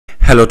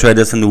Hello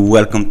traders, and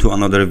welcome to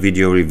another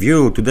video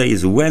review. Today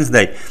is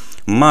Wednesday,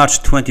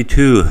 March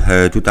 22,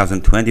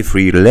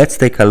 2023. Let's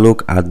take a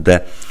look at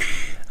the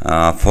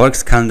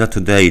Forex calendar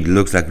today. It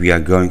looks like we are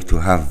going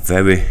to have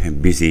very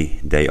busy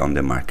day on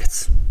the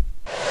markets.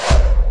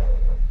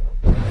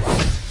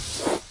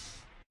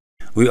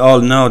 We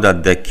all know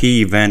that the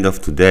key event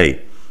of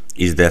today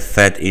is the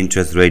Fed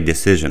interest rate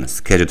decision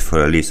scheduled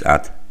for release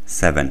at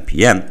 7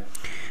 p.m.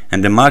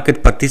 and the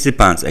market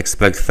participants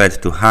expect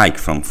Fed to hike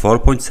from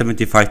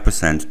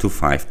 4.75% to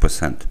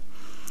 5%.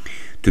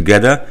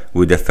 Together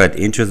with the Fed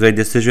interest rate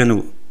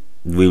decision,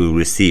 we will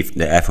receive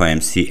the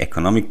FOMC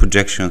economic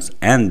projections,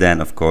 and then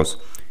of course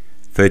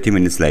 30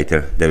 minutes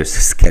later there is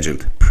a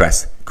scheduled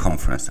press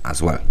conference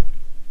as well.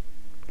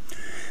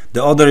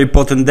 The other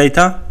important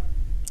data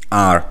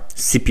are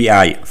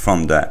CPI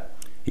from the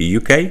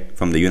UK,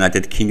 from the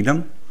United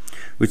Kingdom,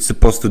 which is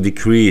supposed to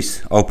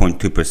decrease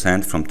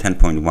 0.2% from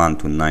 10.1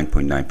 to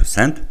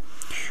 9.9%.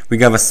 We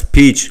have a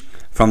speech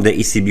from the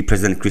ECB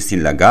President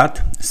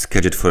Lagarde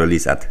scheduled for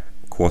release at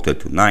quarter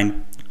to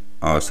 10.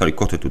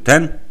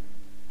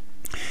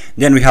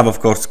 Then we have,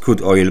 of course,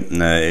 crude oil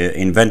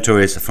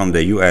inventories from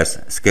the US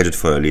scheduled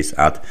for release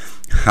at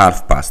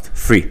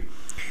 3:30.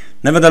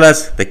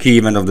 Nevertheless, the key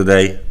event of the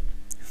day,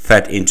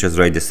 Fed interest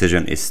rate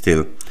decision, is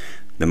still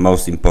the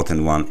most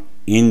important one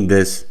in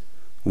this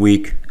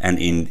week and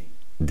in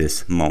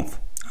this month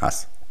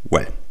as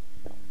well.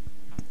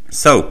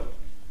 So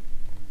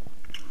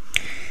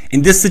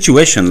in this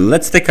situation,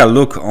 let's take a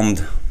look on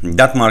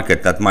that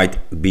market that might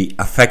be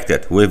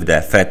affected with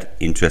the Fed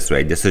interest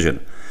rate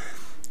decision.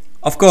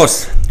 Of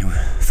course,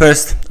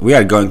 first we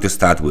are going to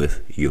start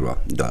with euro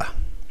dollar.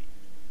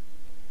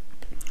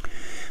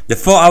 The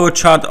 4-hour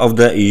chart of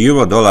the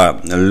euro dollar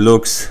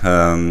looks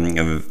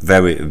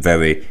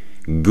very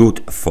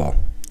good for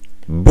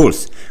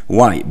bulls.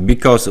 Why?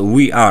 Because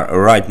we are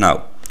right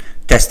now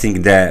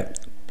testing the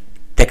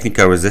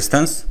technical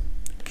resistance,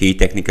 key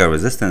technical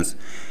resistance,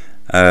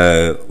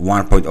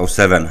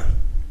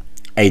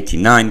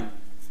 1.0789.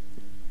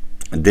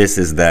 This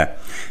is the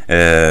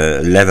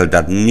level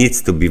that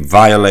needs to be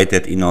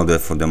violated in order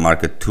for the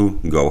market to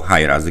go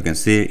higher. As you can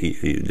see,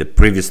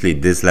 previously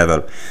this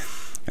level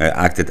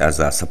acted as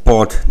a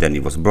support, then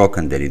it was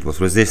broken, then it was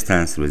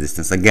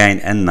resistance again,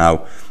 and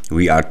now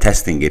we are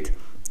testing it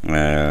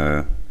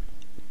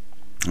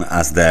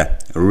as the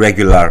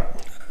regular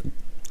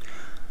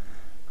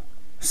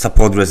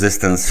support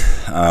resistance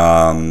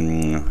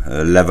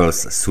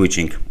levels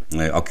switching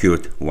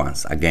occurred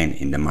once again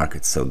in the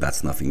market. So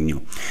that's nothing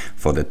new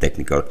for the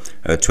technical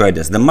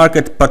traders. The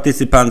market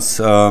participants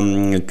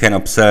can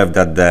observe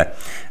that the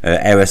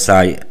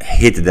RSI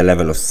hit the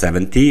level of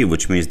 70,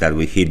 which means that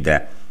we hit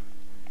the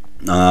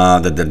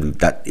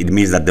it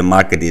means that the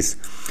market is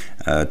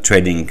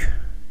trading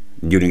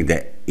during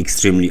the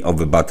extremely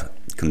overbought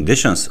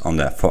conditions on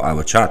the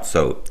 4-hour chart.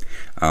 So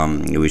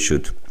we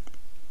should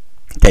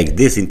take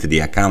this into the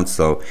account.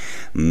 So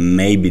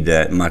maybe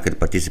the market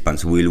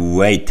participants will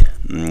wait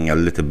a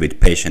little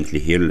bit patiently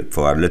here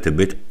for a little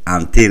bit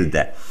until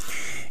the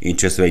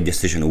interest rate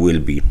decision will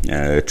be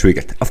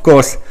triggered. Of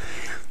course,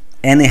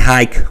 any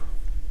hike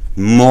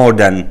more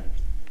than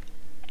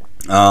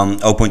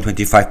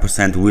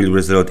 0.25% will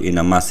result in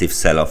a massive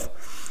sell-off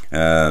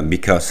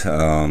because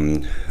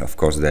of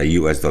course the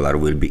US dollar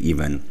will be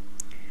even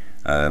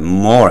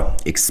more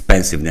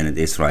expensive than it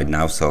is right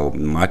now. So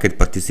market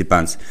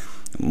participants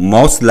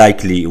most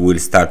likely will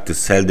start to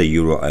sell the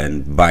euro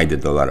and buy the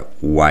dollar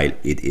while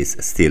it is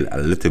still a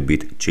little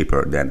bit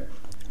cheaper than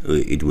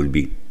it will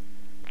be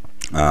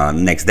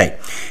next day,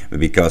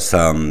 because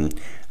any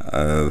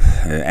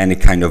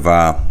kind of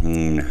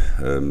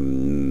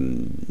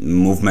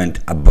movement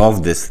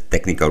above this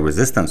technical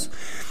resistance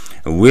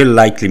will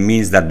likely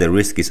means that the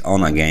risk is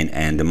on again,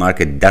 and the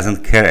market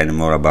doesn't care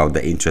anymore about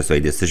the interest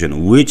rate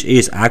decision, which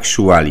is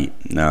actually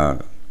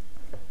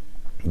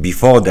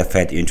before the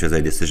Fed interest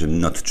rate decision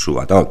not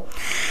true at all.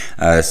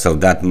 So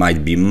that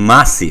might be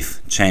massive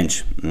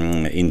change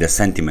in the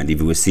sentiment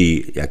if we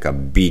see like a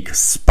big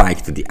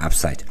spike to the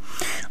upside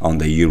on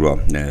the euro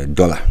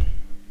dollar.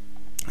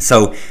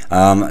 So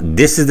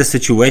this is the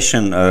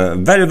situation,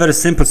 very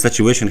simple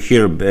situation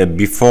here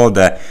before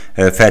the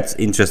Fed's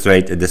interest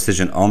rate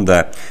decision on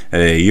the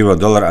euro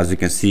dollar. As you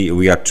can see,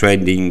 we are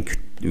trading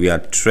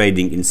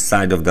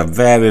inside of the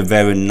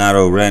very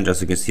narrow range.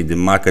 As you can see, the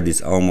market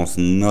is almost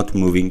not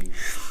moving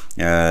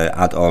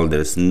at all.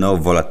 There's no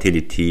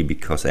volatility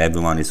because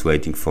everyone is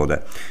waiting for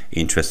the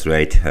interest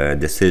rate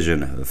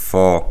decision.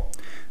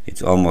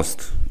 It's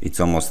almost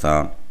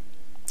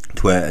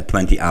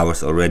 20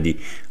 hours already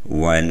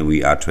when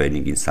we are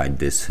trading inside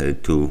this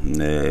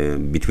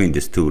between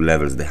these two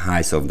levels, the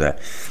highs of the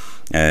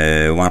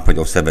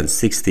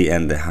 1.0760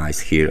 and the highs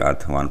here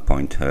at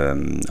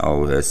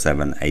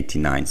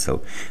 1.0789.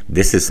 so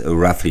this is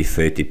roughly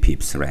 30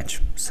 pips range.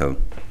 So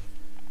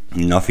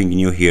nothing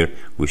new here.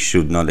 We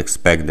should not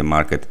expect the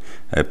market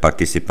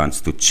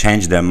participants to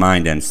change their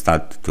mind and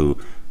start to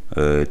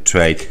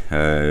trade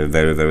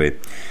very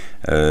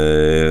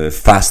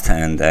fast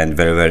and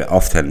very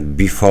often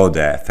before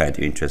the Fed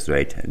interest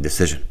rate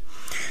decision.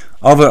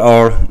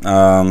 Overall,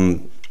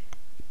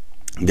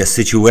 the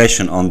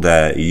situation on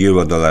the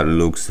euro dollar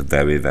looks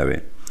very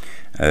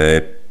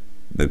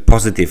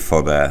positive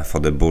for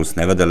the bulls.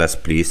 Nevertheless,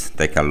 please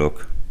take a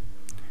look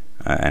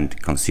and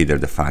consider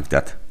the fact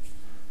that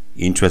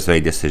interest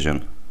rate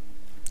decision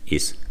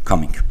is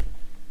coming.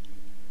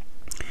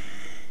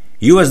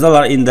 US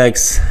dollar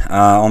index,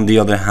 on the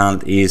other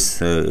hand,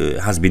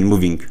 has been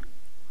moving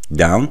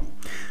down.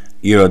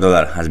 Euro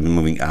dollar has been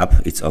moving up.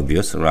 It's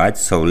obvious, right?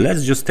 So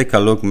let's just take a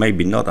look,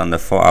 maybe not on the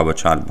 4-hour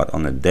chart, but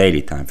on a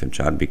daily time frame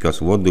chart, because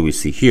what do we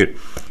see here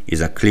is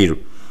a clear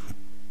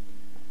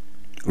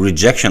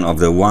rejection of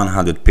the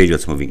 100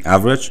 periods moving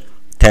average,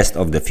 test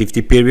of the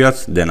 50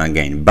 periods, then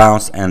again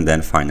bounce, and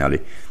then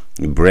finally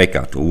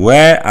breakout.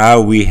 Where are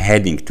we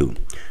heading to?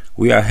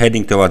 We are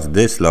heading towards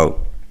this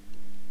low,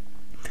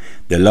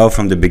 the low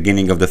from the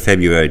beginning of the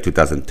February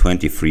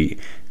 2023,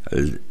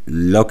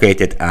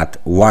 located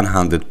at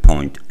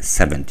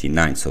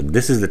 100.79. so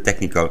this is the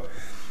technical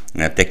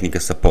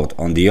support.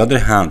 On the other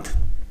hand,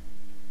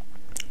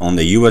 on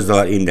the US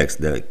dollar index,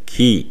 the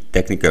key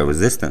technical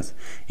resistance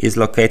is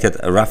located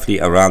roughly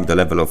around the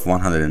level of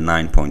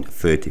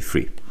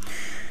 109.33.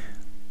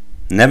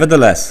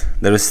 Nevertheless,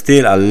 there is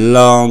still a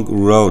long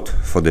road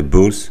for the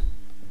bulls,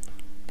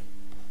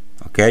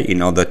 okay,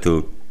 in order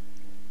to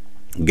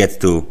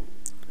get to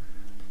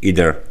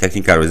either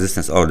technical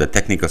resistance or the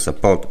technical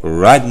support.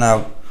 Right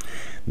now,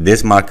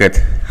 this market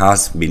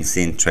has been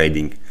seen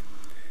trading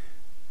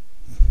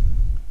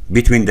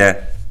between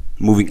the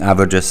moving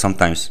averages,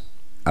 sometimes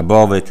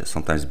above it,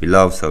 sometimes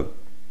below. So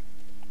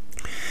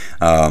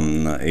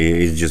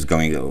it's just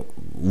going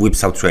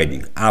whipsaw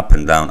trading, up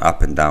and down,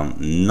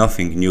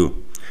 nothing new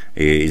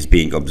is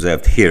being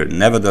observed here.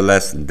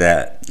 Nevertheless,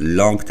 the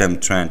long-term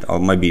trend, or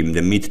maybe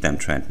the mid-term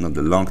trend, not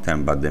the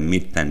long-term but the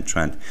mid-term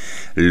trend,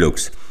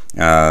 looks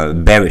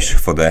bearish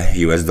for the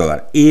US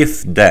dollar.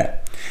 If the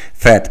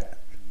Fed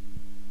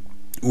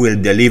will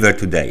deliver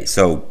today,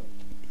 so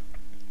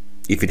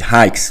if it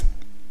hikes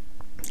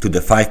to the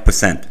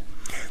 5%,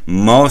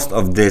 most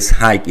of this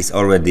hike is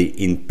already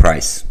in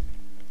price,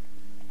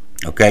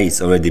 okay,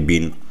 it's already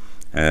been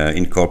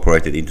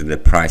incorporated into the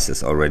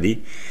prices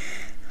already.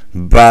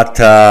 But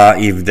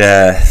if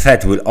the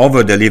Fed will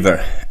over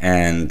deliver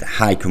and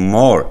hike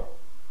more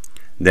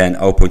than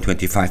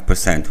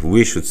 0.25%,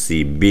 we should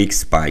see big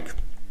spike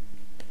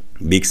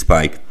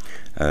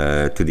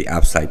to the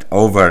upside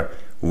over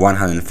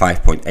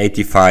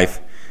 105.85,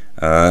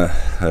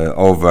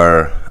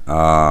 over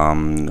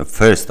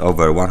first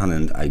over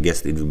 100, I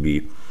guess it will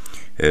be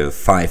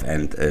 5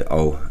 and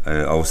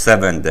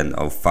 07, then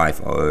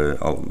 05,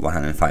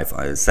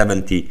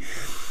 105.70,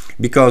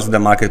 because the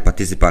market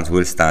participants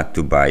will start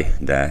to buy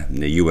the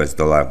US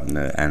dollar,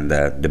 and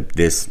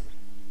this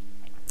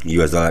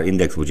US dollar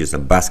index, which is a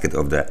basket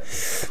of the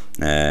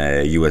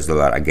US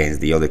dollar against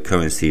the other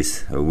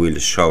currencies, will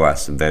show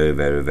us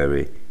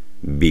very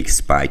big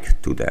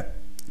spike to the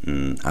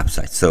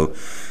upside. So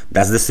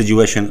that's the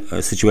situation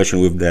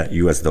with the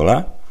US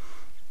dollar.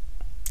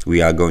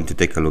 We are going to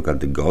take a look at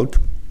the gold,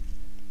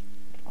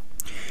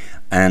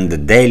 and the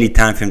daily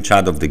time frame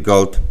chart of the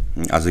gold,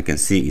 as you can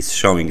see, is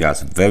showing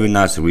us very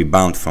nice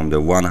rebound from the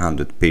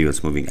 100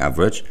 periods moving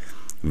average,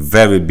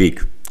 very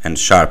big and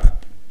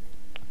sharp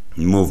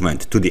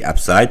movement to the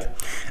upside.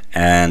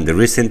 And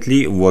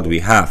recently what we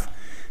have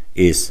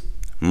is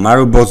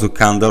Marubozu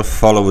candle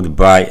followed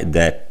by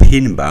the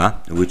pin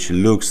bar, which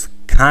looks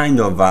kind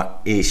of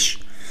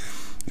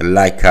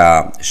like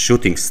a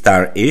shooting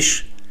star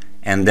ish,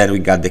 and then we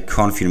got the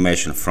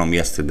confirmation from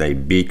yesterday,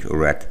 big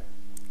red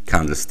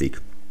candlestick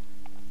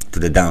to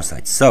the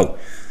downside. So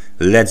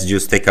let's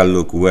just take a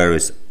look where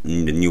is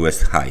the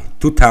newest high.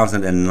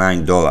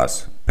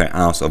 $2,009 per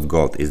ounce of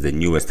gold is the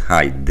newest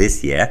high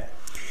this year.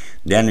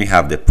 Then we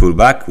have the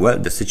pullback. Well,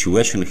 the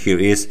situation here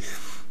is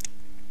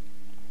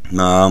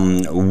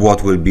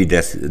what will be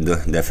the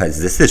Fed's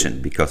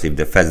decision, because if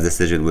the Fed's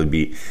decision will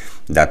be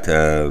that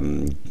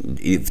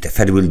if the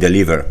Fed will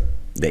deliver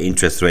the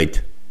interest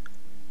rate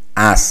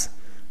as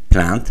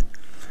planned,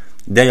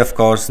 then of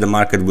course the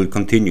market will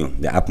continue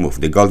the up move,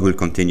 the gold will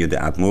continue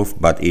the up move.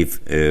 But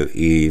if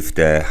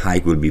the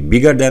hike will be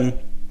bigger than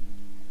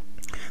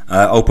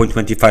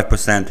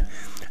 0.25%,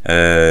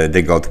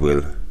 the gold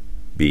will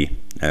be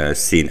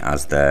seen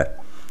as the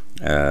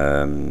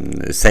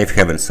safe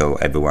haven. So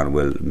everyone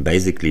will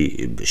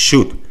basically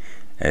should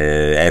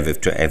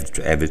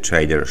every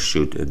trader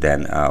should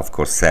then of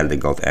course sell the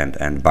gold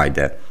and buy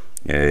the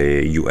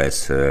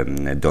US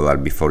dollar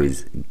before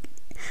it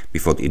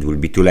will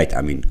be too late.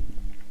 I mean,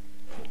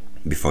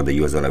 before the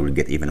US dollar will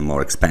get even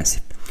more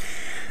expensive.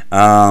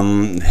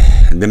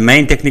 The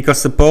main technical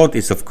support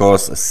is of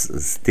course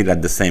still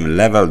at the same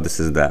level. This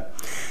is the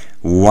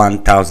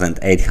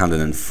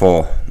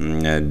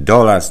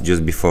 $1,804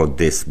 just before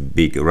this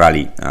big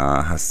rally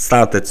has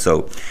started,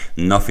 so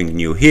nothing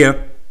new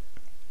here.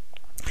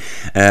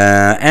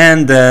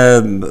 And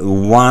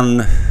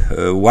one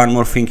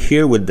more thing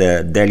here with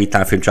the daily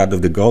time frame chart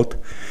of the gold.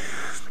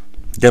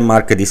 the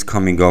market is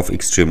coming off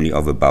extremely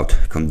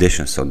overbought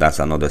conditions. So that's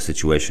another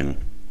situation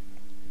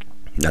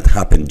that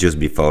happened just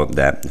before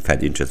the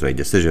Fed interest rate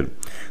decision,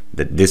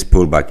 that this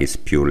pullback is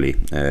purely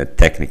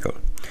technical.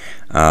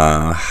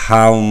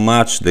 How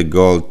much the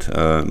gold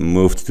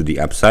moved to the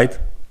upside,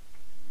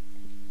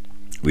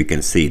 we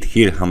can see it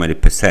here, how many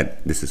percent.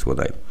 This is what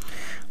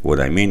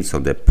I mean. So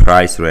the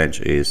price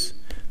range is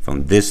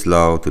from this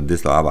low to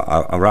this low,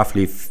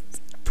 roughly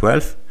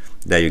 12.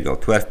 There you go,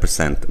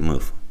 12%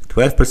 move.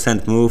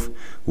 12% move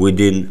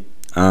within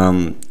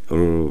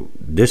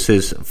this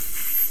is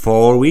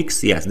 4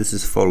 weeks. Yes, this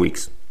is 4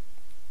 weeks.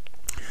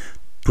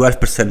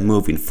 12%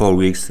 move in 4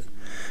 weeks.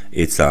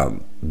 It's a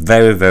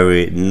very,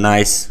 very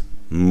nice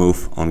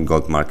move on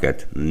gold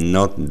market.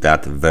 Not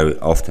that very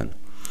often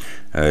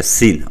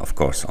seen, of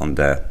course, on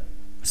the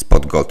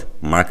spot gold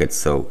market.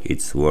 So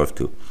it's worth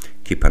to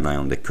keep an eye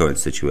on the current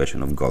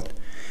situation of gold.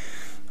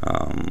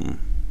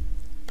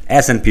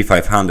 S&P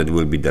 500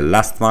 will be the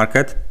last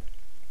market,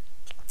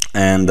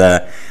 and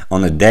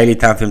on a daily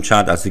time frame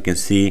chart, as you can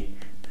see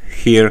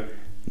here,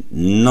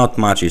 not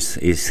much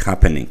is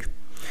happening,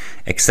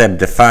 except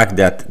the fact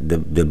that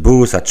the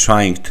bulls are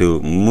trying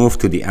to move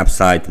to the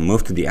upside,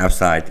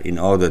 in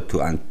order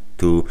to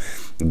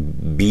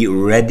be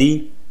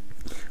ready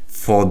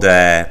for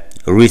the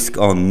risk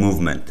on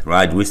movement,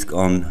 right? Risk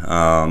on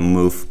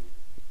move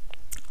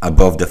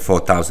above the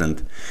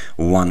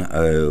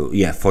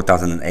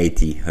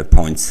 4,080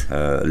 points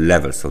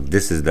level. So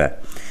this is the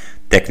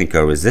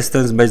technical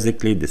resistance,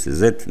 basically. This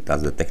is it.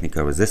 That's the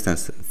technical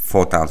resistance,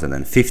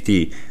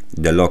 4,050,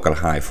 the local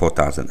high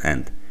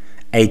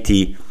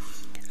 4,080,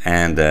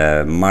 and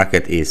the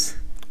market is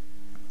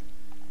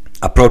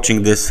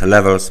approaching these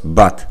levels.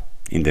 But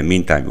in the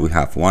meantime, we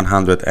have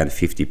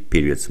 150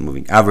 periods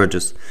moving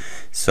averages.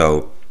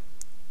 So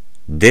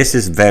this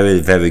is very,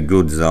 very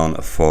good zone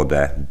for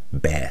the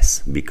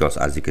bears, because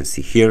as you can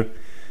see here,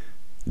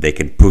 they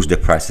can push the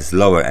prices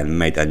lower and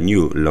make a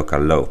new local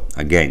low.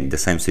 Again, the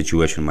same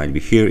situation might be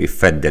here if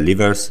Fed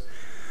delivers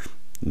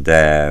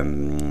the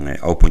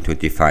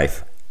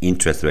 0.25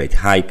 interest rate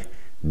hike.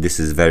 This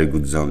is very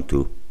good zone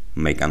to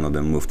make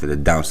another move to the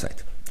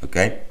downside.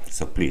 Okay,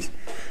 so please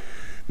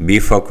be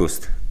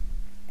focused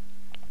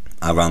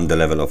around the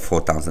level of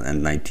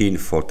 4,019,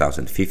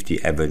 4,050,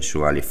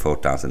 eventually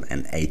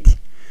 4,080.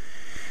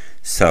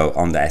 So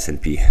on the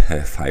S&P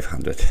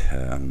 500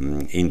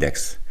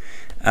 index.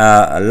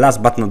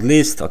 Last but not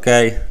least,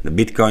 okay, the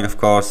Bitcoin, of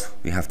course.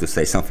 We have to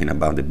say something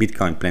about the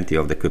Bitcoin. Plenty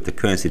of the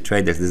cryptocurrency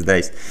traders these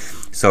days.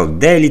 So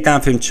daily time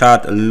frame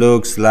chart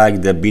looks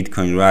like the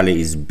Bitcoin rally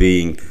is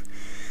being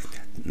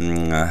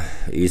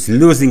is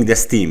losing the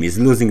steam, is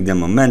losing the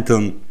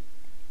momentum.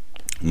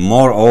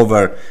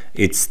 Moreover,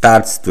 it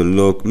starts to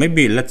look,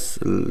 maybe let's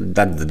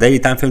that the daily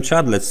time frame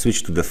chart, let's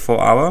switch to the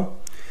 4-hour.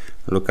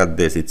 Look at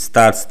this. It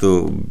starts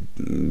to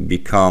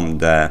become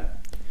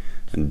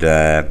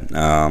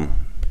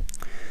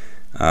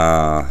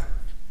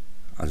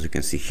as you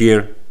can see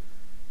here,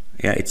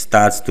 yeah, it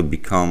starts to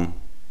become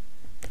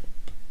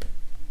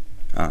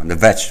the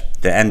wedge,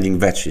 the ending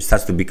wedge. It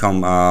starts to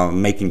become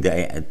making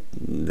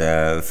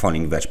the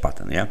falling wedge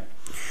pattern. Yeah,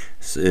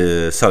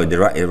 sorry,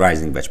 the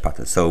rising wedge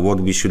pattern. So what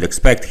we should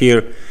expect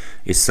here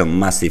is some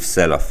massive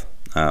sell-off.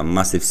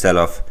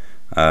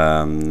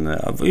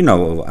 You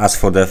know, as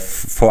for the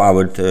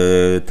 4-hour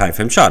time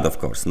frame chart, of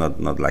course,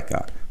 not like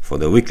for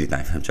the weekly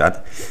time frame chart,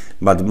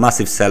 but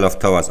massive sell-off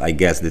towards, I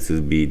guess this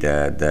will be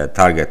the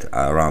target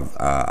around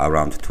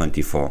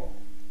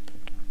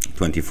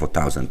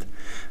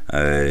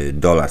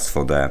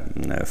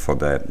 $24,000 for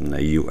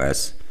the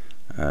US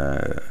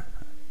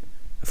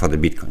for the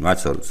Bitcoin, right?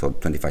 So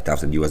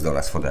 $25,000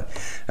 US for the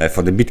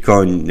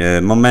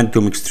Bitcoin.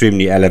 Momentum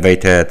extremely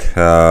elevated,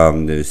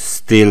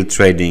 still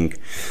trading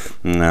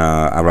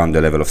around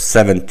the level of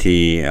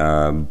 70,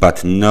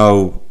 but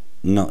no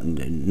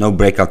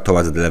breakout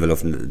towards the level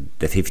of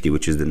the 50,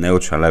 which is the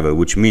neutral level,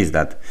 which means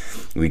that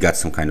we got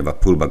some kind of a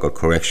pullback or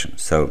correction.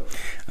 So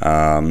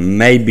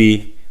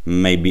maybe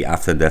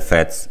after the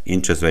Fed's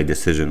interest rate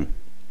decision,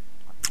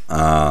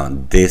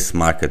 this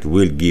market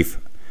will give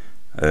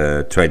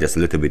traders a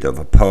little bit of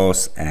a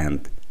pause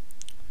and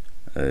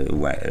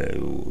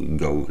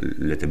go a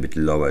little bit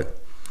lower,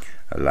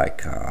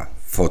 like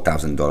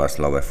 $4,000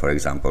 lower, for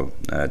example,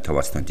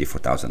 towards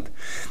 24,000,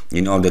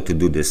 in order to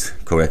do this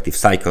corrective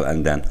cycle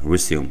and then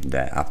resume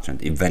the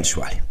uptrend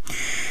eventually.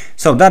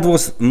 So that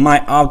was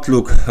my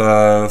outlook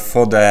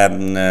for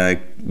the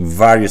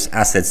various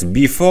assets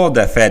before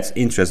the Fed's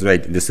interest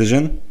rate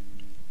decision.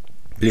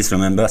 Please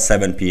remember,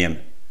 7 p.m.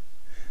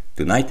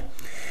 tonight.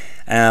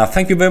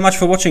 Thank you very much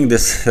for watching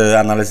this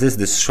analysis,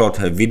 this short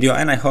video,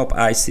 and I hope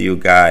I see you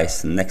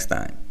guys next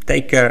time.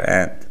 Take care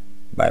and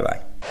bye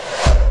bye.